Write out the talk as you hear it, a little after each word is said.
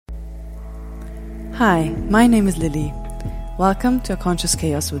Hi, my name is Lily. Welcome to A Conscious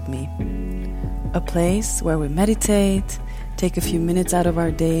Chaos with me. A place where we meditate, take a few minutes out of our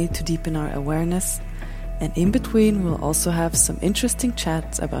day to deepen our awareness, and in between we'll also have some interesting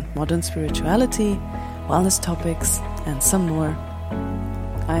chats about modern spirituality, wellness topics, and some more.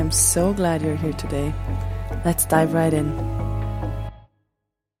 I am so glad you're here today. Let's dive right in.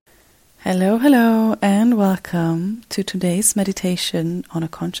 Hello, and welcome to today's meditation on A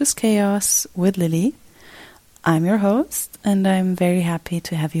Conscious Chaos with Lily. I'm your host, and I'm very happy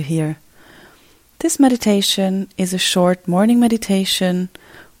to have you here. This meditation is a short morning meditation,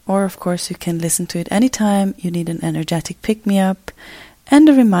 or of course you can listen to it anytime you need an energetic pick-me-up and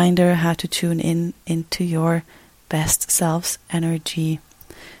a reminder how to tune in into your best self's energy.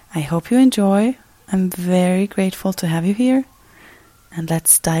 I hope you enjoy. I'm very grateful to have you here. And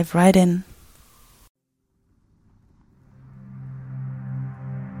let's dive right in.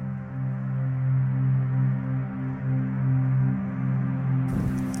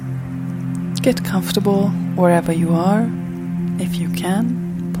 Get comfortable wherever you are. If you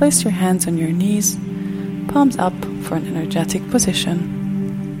can, place your hands on your knees, palms up for an energetic position.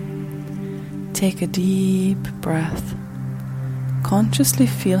 Take a deep breath. Consciously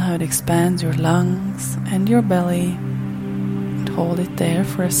feel how it expands your lungs and your belly. Hold it there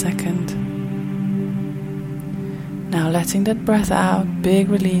for a second. Now letting that breath out, big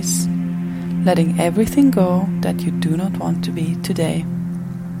release, letting everything go that you do not want to be today.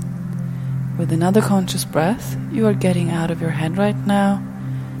 With another conscious breath, you are getting out of your head right now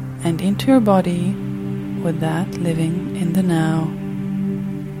and into your body, with that living in the now.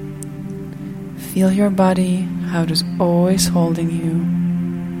 Feel your body, how it is always holding you,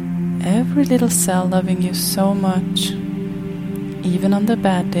 every little cell loving you so much, even on the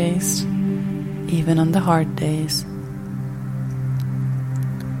bad days, even on the hard days.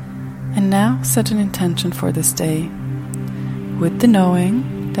 And now set an intention for this day, with the knowing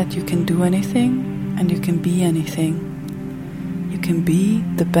that you can do anything and you can be anything. You can be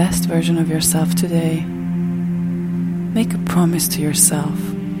the best version of yourself today. Make a promise to yourself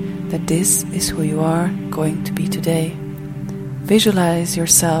that this is who you are going to be today. Visualize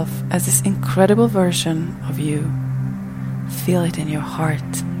yourself as this incredible version of you. Feel it in your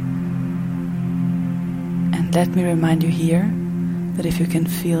heart. And let me remind you here that if you can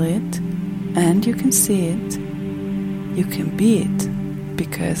feel it and you can see it, you can be it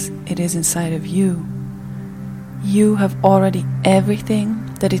because it is inside of you. You have already everything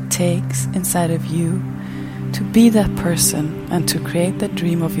that it takes inside of you to be that person and to create that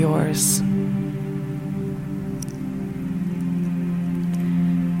dream of yours.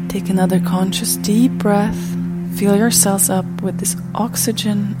 Take another conscious deep breath. Fill yourselves up with this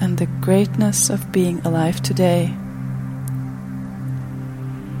oxygen and the greatness of being alive today.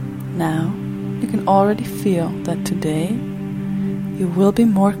 Now, you can already feel that today you will be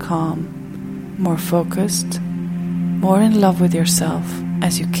more calm, more focused, more in love with yourself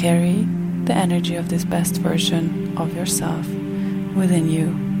as you carry the energy of this best version of yourself within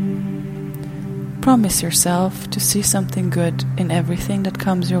you. Promise yourself to see something good in everything that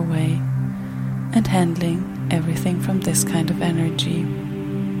comes your way and handling everything from this kind of energy.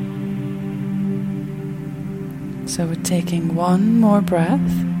 So with taking one more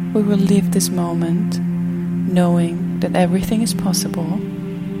breath, we will leave this moment knowing that everything is possible,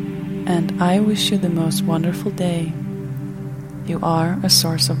 and I wish you the most wonderful day. You are a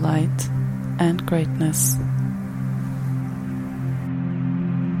source of light and greatness.